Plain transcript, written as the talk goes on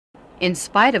In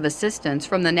spite of assistance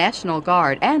from the National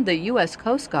Guard and the U.S.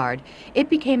 Coast Guard,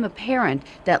 it became apparent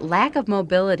that lack of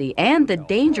mobility and the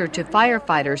danger to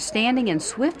firefighters standing in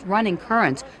swift running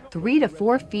currents 3 to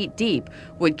 4 feet deep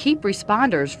would keep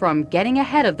responders from getting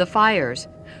ahead of the fires.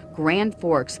 Grand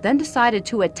Forks then decided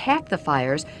to attack the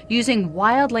fires using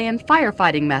wildland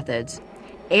firefighting methods.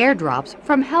 Airdrops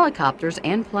from helicopters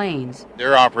and planes.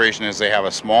 Their operation is they have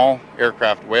a small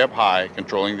aircraft way up high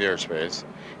controlling the airspace,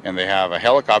 and they have a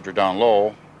helicopter down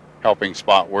low helping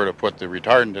spot where to put the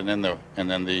retardant, and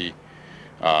then the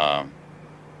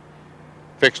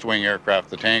fixed wing aircraft,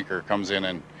 the tanker, comes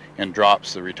in and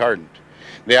drops the retardant.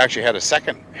 They actually had a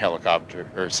second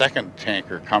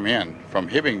tanker come in from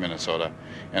Hibbing, Minnesota,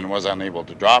 and was unable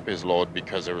to drop his load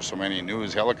because there were so many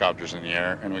news helicopters in the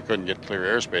air and we couldn't get clear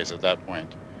airspace at that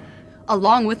point.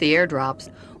 Along with the airdrops,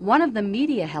 one of the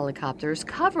media helicopters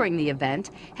covering the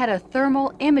event had a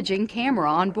thermal imaging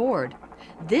camera on board.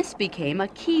 This became a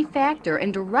key factor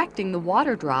in directing the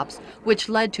water drops, which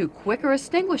led to quicker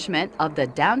extinguishment of the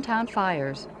downtown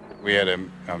fires. We had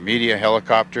a media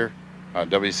helicopter,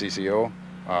 WCCO,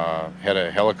 had a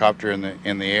helicopter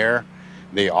in the air.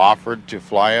 They offered to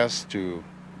fly us to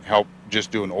help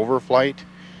just do an overflight.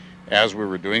 As we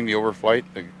were doing the overflight,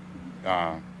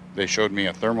 they showed me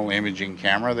a thermal imaging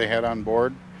camera they had on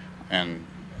board, and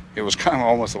it was kind of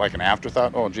almost like an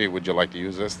afterthought. Oh, gee, would you like to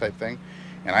use this type thing?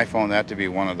 And I found that to be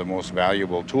one of the most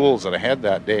valuable tools that I had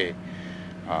that day.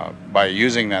 By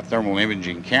using that thermal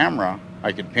imaging camera,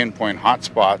 I could pinpoint hot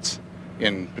spots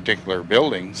in particular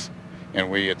buildings, and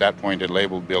we at that point had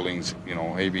labeled buildings, you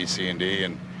know, A, B, C, and D,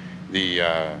 and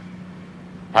the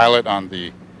pilot on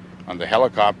the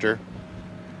helicopter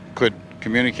could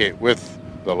communicate with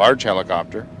the large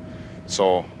helicopter.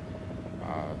 So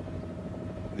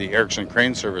the Erickson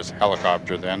Crane Service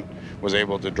helicopter then was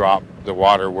able to drop the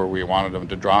water where we wanted them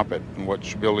to drop it and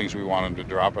which buildings we wanted them to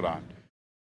drop it on.